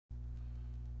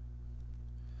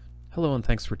Hello and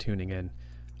thanks for tuning in.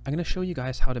 I'm going to show you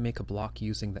guys how to make a block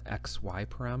using the XY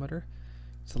parameter.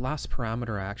 It's the last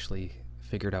parameter I actually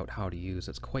figured out how to use.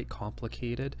 It's quite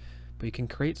complicated, but you can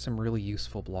create some really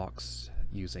useful blocks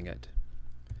using it.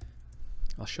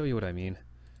 I'll show you what I mean.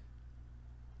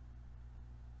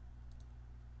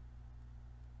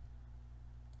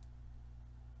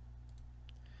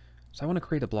 So I want to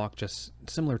create a block just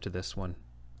similar to this one.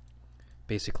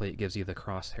 Basically, it gives you the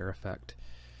crosshair effect.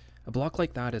 A block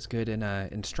like that is good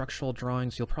in structural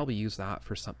drawings. You'll probably use that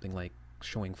for something like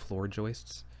showing floor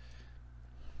joists.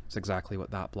 It's exactly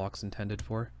what that block's intended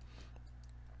for.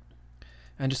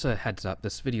 And just a heads up,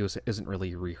 this video isn't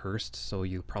really rehearsed, so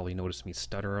you'll probably notice me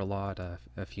stutter a lot, a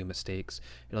few mistakes.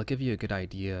 It'll give you a good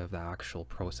idea of the actual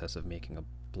process of making a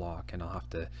block, and I'll have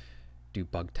to do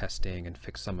bug testing and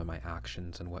fix some of my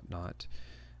actions and whatnot.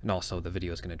 And also the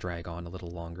video is going to drag on a little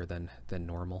longer than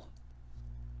normal.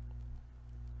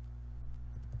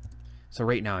 So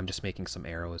right now I'm just making some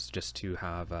arrows just to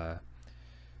have, or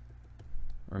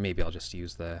maybe I'll just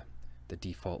use the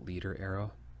default leader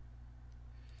arrow.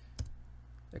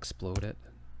 Explode it.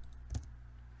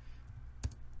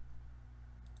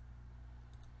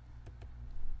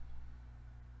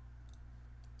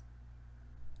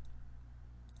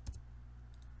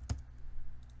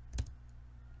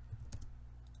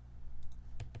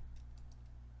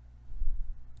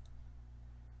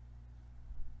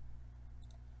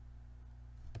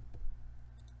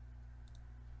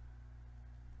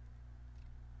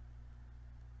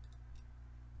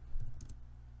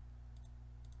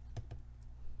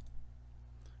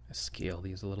 Scale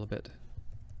these a little bit.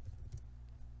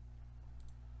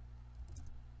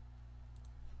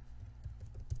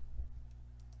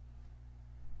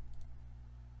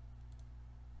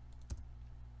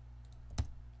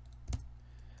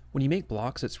 When you make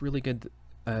blocks, it's really good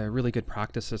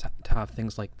practices to have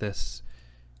things like this.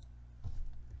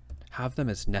 Have them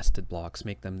as nested blocks,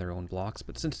 make them their own blocks,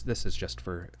 but since this is just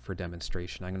for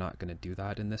demonstration, I'm not going to do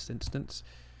that in this instance.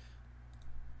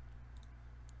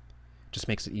 Just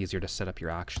makes it easier to set up your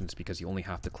actions because you only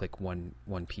have to click one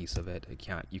piece of it.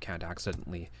 You can't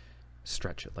accidentally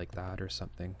stretch it like that or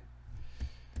something.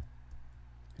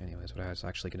 Anyways, what I was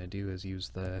actually going to do is use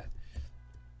the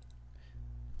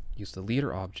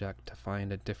leader object to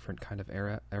find a different kind of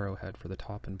arrowhead for the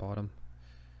top and bottom.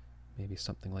 Maybe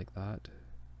something like that.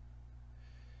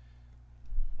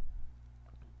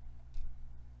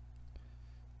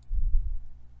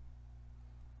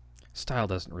 Style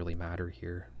doesn't really matter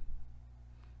here.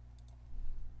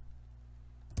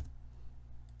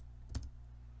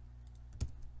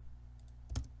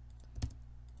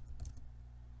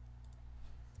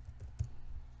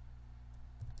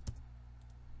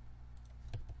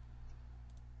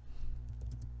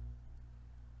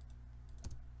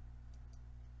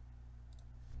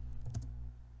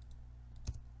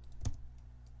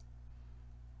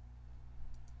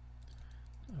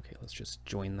 Okay, let's just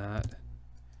join that.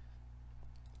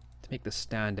 To make this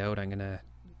stand out, I'm going to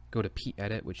go to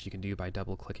P-Edit, which you can do by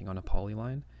double-clicking on a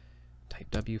polyline.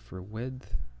 Type W for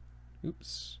width.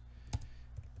 Oops.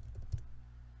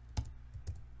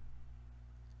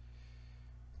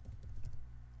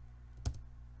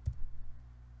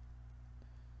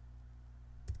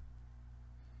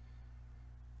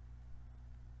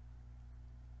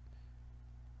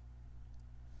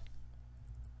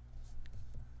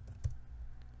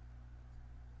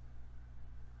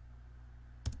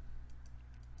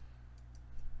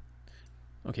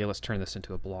 Okay, let's turn this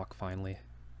into a block finally.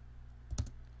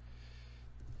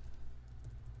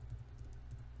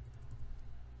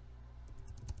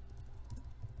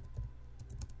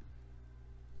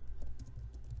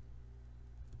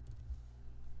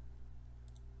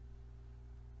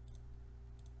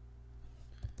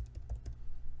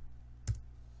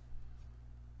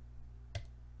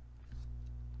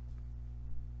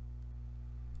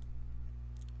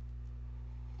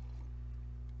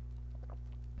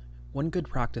 One good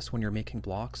practice when you're making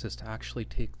blocks is to actually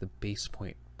take the base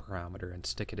point parameter and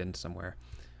stick it in somewhere.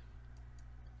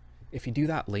 If you do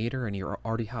that later and you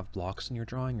already have blocks in your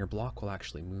drawing, your block will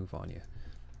actually move on you.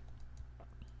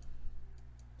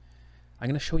 I'm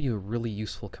going to show you a really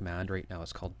useful command right now.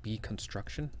 It's called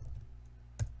bConstruction.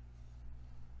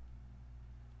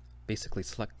 Basically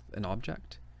select an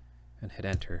object and hit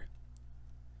enter.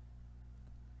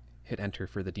 Hit enter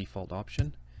for the default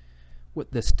option.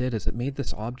 What this did is it made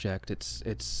this object,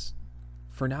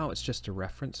 for now it's just a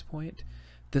reference point.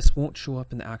 This won't show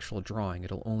up in the actual drawing,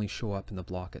 it'll only show up in the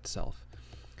block itself.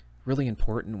 Really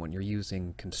important when you're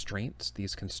using constraints,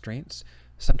 these constraints,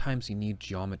 sometimes you need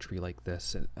geometry like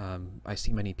this. I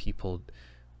see many people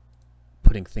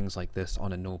putting things like this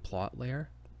on a no plot layer.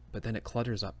 but then it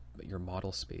clutters up your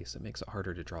model space. It makes it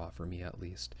harder to draw, for me at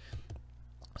least.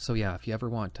 So yeah, if you ever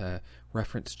want to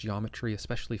reference geometry,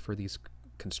 especially for these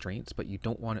constraints, but you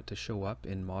don't want it to show up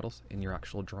in models in your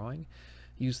actual drawing,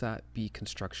 use that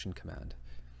bconstruction command.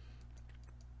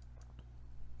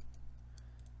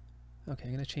 Okay,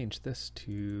 I'm going to change this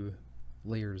to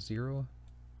layer 0.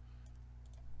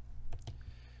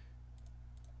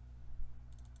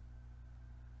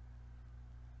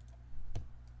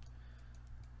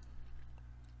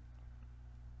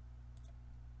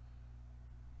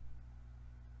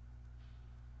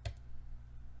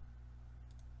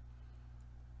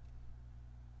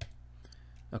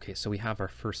 Okay, so we have our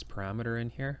first parameter in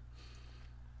here.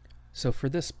 So for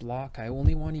this block, I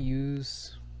only want to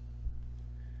use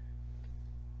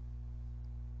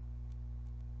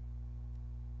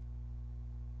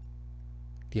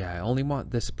I only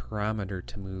want this parameter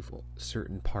to move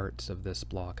certain parts of this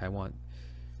block. I want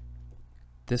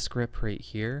this grip right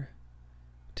here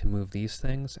to move these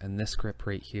things, and this grip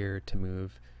right here to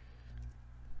move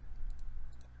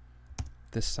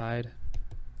this side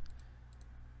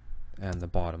and the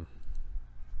bottom.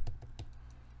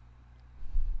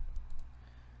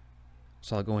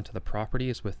 So I'll go into the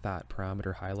properties with that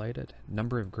parameter highlighted.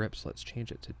 Number of grips, let's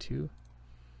change it to 2.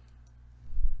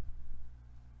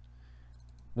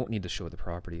 Won't need to show the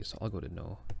properties, so I'll go to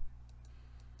no.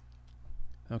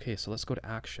 Okay, so let's go to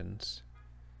actions,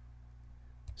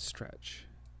 stretch.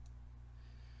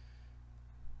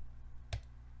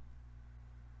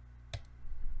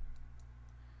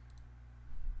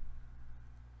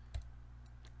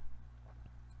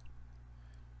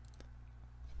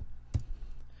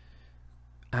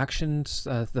 Actions,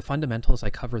 the fundamentals, I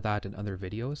cover that in other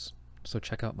videos, so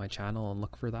check out my channel and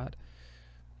look for that.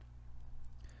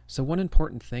 So one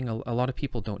important thing a lot of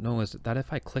people don't know is that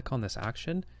if I click on this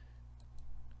action,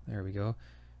 there we go,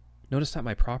 notice that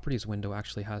my properties window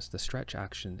actually has the stretch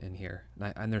action in here,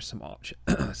 and there's some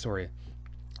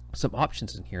some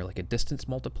options in here, like a distance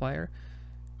multiplier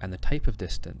and the type of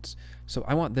distance. So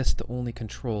I want this to only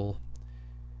control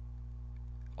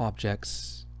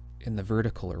objects in the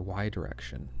vertical or y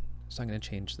direction. So I'm going to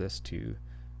change this to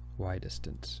y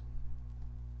distance.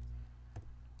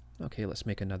 Okay, let's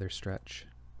make another stretch.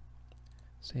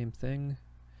 Same thing.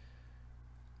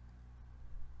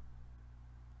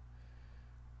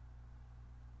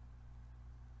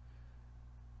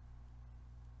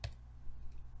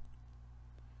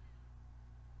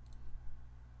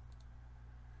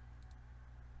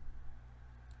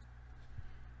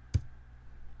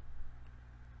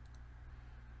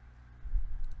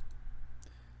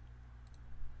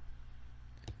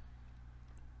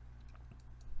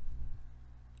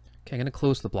 Okay, I'm going to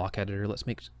close the block editor. Let's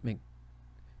make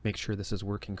sure this is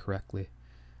working correctly.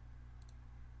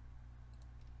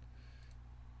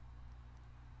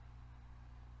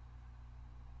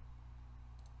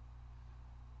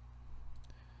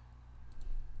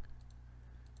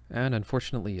 And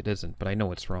unfortunately it isn't, but I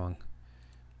know it's wrong.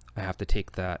 I have to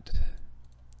take that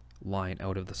line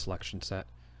out of the selection set.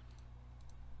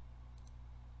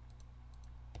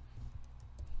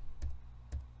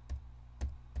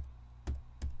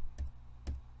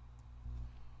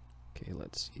 Okay,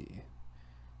 let's see.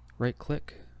 Right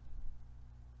click.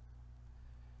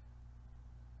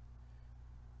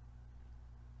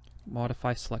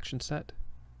 Modify selection set.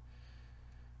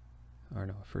 Or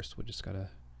no, first we just gotta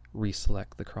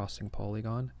reselect the crossing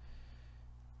polygon.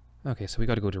 Okay, so we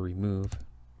gotta go to remove.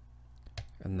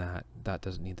 And that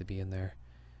doesn't need to be in there.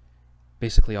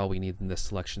 Basically all we need in this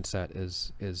selection set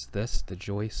is this, the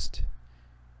joist,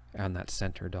 and that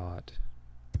center dot.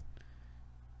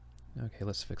 Okay,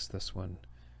 let's fix this one.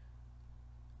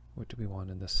 What do we want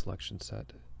in this selection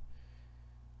set?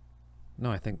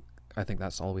 No, I think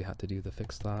that's all we had to do to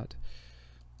fix that.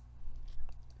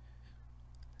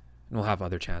 And we'll have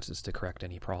other chances to correct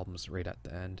any problems right at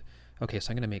the end. Okay,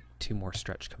 so I'm going to make 2 more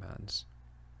stretch commands.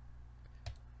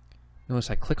 Notice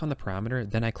I click on the parameter,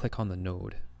 then I click on the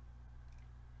node.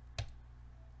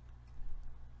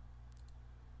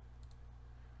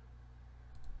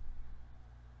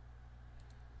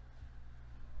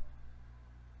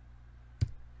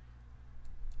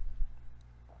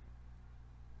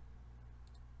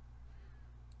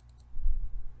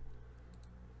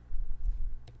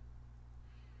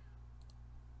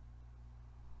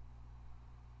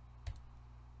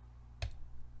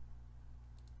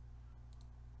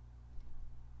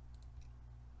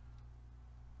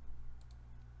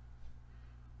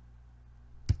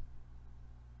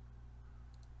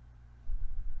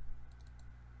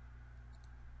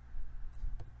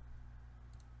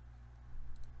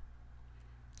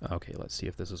 Okay, let's see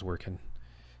if this is working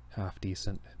half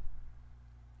decent.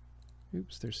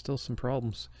 Oops, there's still some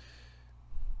problems.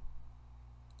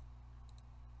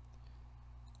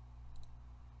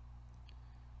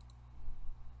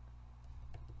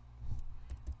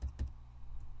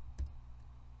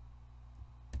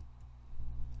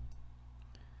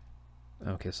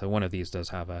 Okay, so one of these does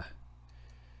have a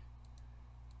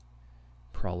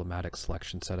problematic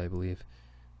selection set, I believe.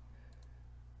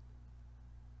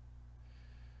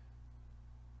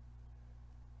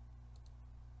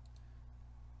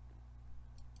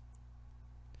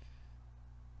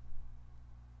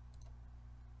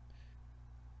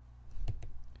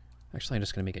 Actually, I'm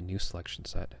just going to make a new selection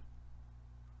set.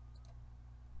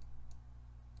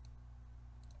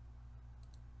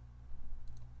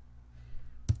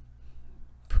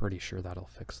 Pretty sure that'll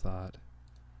fix that.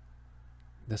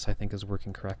 This, I think, is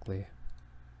working correctly.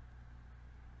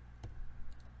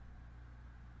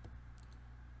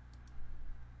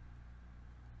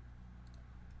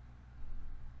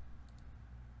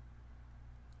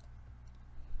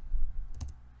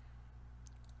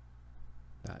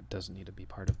 That doesn't need to be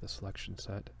part of the selection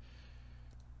set.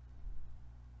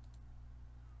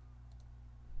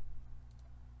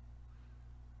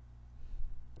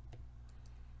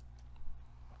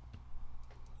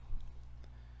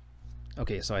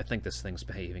 Okay, so I think this thing's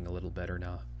behaving a little better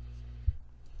now.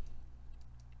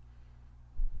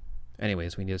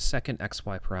 Anyways, we need a second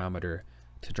XY parameter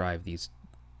to drive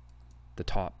the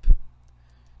top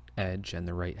edge and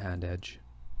the right hand edge.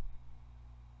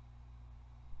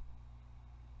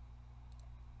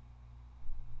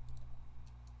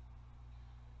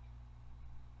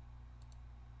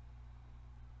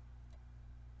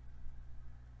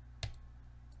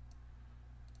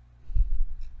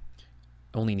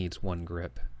 Only needs one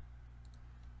grip.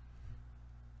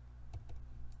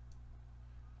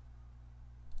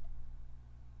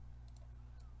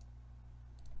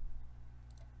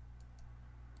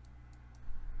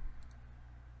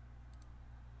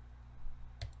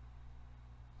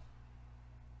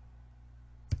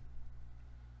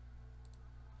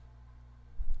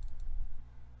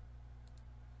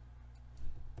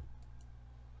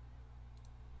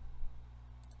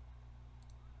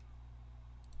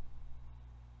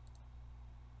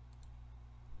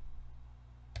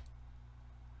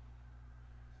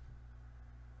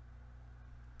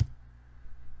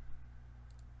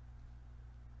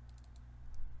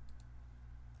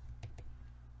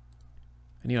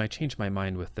 And I changed my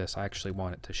mind with this. I actually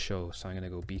want it to show, so I'm going to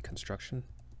go B construction.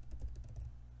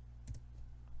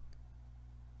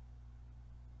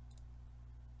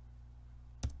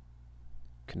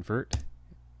 Convert.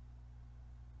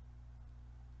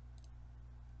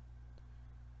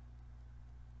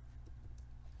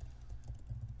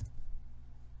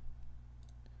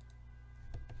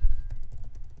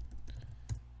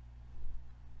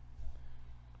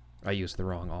 I used the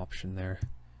wrong option there.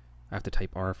 I have to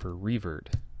type R for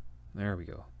revert. There we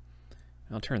go.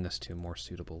 I'll turn this to a more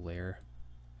suitable layer.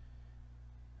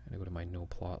 And I go to my no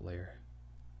plot layer.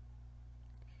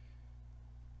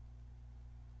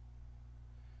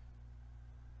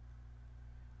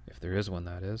 If there is one,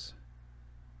 that is.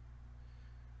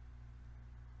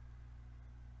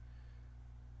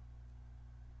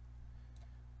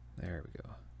 There we go.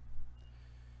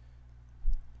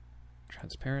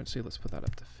 Transparency, let's put that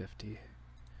up to 50.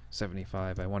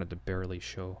 75, I wanted to barely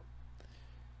show.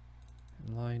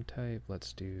 And line type,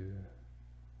 let's do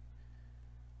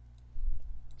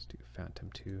Phantom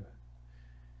 2.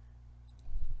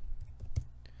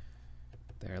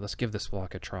 There, let's give this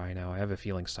block a try now. I have a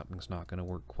feeling something's not going to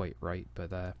work quite right,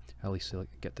 but at least you'll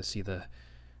get to see the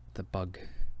bug,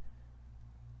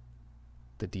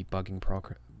 the debugging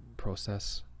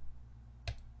process.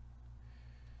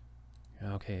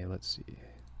 Okay, let's see.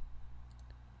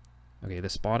 Okay,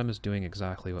 this bottom is doing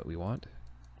exactly what we want.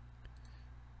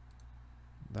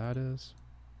 That is.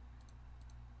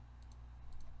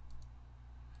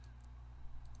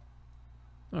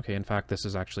 Okay, in fact, this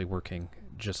is actually working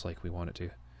just like we want it to.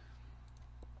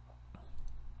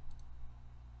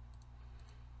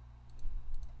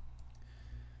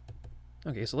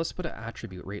 Okay, so let's put an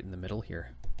attribute right in the middle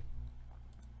here.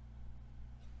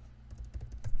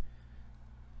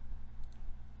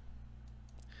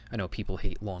 I know people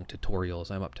hate long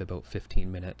tutorials. I'm up to about 15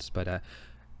 minutes, but at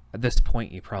this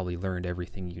point you probably learned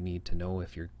everything you need to know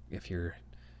if you're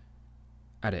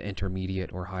at an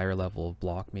intermediate or higher level of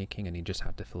block making and you just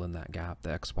have to fill in that gap,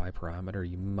 the XY parameter.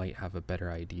 You might have a better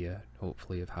idea,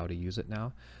 hopefully, of how to use it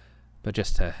now. But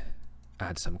just to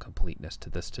add some completeness to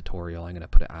this tutorial, I'm going to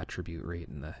put an attribute right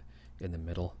in the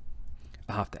middle.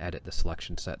 I'll have to edit the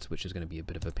selection sets, which is going to be a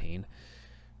bit of a pain.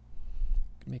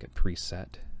 Make it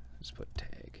preset. Just put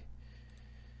tag.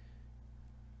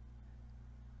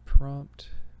 prompt,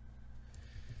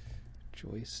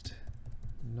 joist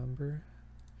number,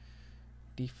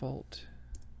 default,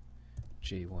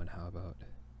 J1, how about?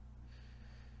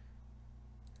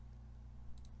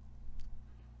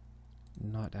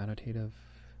 Not annotative.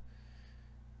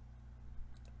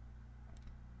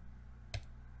 I'm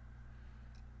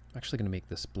actually going to make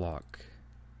this block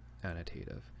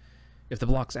annotative. If the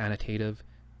block's annotative,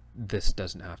 this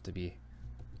doesn't have to be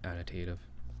annotative.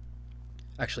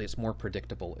 Actually, it's more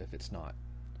predictable if it's not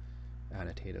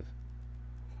annotative.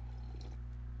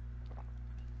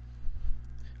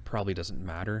 Probably doesn't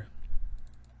matter.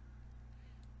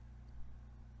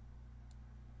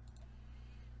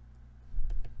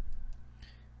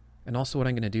 And also what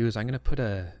I'm going to do is I'm going to put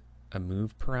a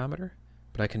move parameter,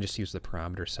 but I can just use the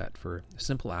parameter set for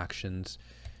simple actions.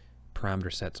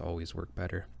 Parameter sets always work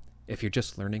better. If you're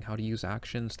just learning how to use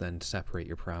actions, then separate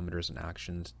your parameters and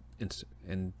actions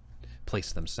and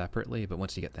place them separately. But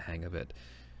once you get the hang of it,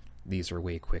 these are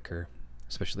way quicker,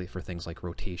 especially for things like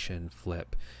rotation,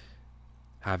 flip.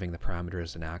 Having the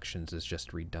parameters and actions is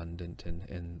just redundant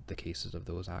in the cases of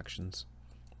those actions.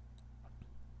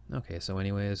 Okay, so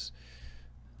anyways,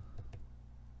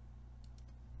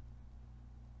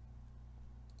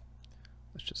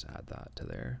 let's just add that to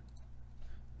there.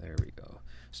 There we go.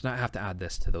 So now I have to add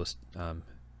this to those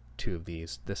two of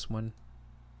these. This one.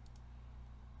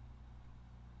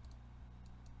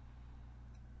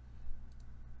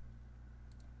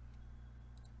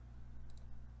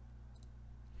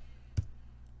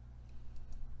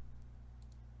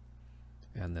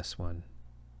 And this one.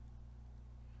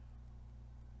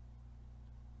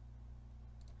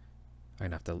 I'm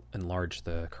gonna have to enlarge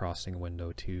the crossing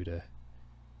window too to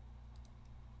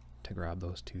grab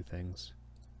those two things.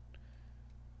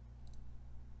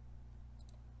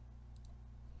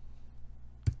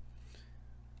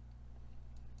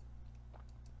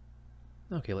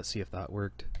 Okay, let's see if that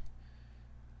worked.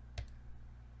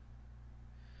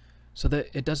 So that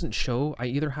it doesn't show, I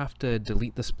either have to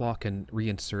delete this block and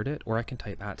reinsert it, or I can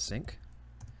type @sync.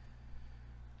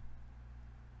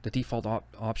 The default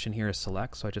option here is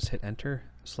select, so I just hit enter,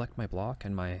 select my block,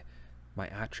 and my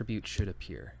attribute should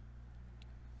appear.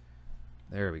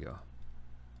 There we go.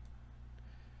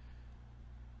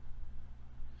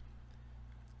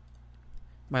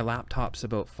 My laptop's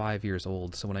about 5 years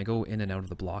old, so when I go in and out of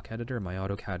the block editor, my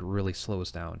AutoCAD really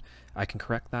slows down. I can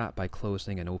correct that by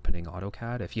closing and opening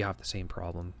AutoCAD. If you have the same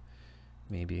problem,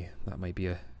 maybe that might be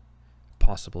a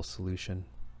possible solution.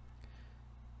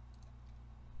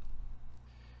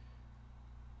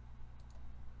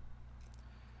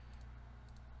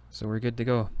 So we're good to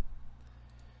go.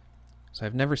 So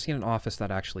I've never seen an office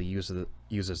that actually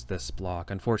uses this block.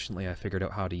 Unfortunately, I figured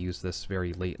out how to use this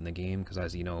very late in the game, because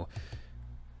as you know,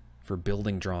 for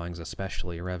building drawings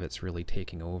especially, Revit's really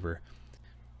taking over.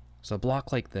 So a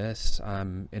block like this,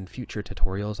 in future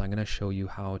tutorials, I'm going to show you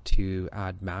how to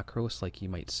add macros like you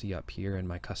might see up here in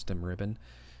my custom ribbon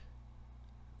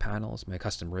panels, my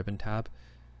custom ribbon tab.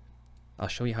 I'll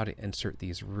show you how to insert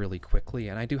these really quickly,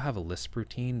 and I do have a Lisp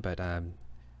routine, but I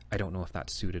don't know if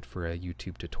that's suited for a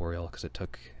YouTube tutorial because it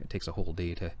takes a whole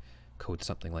day to code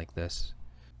something like this.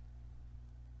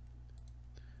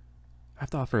 I have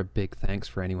to offer a big thanks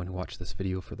for anyone who watched this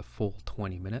video for the full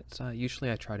 20 minutes.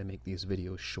 Usually I try to make these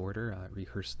videos shorter,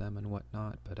 rehearse them and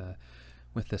whatnot, but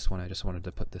with this one I just wanted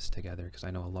to put this together because I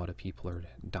know a lot of people are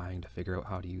dying to figure out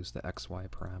how to use the XY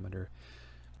parameter.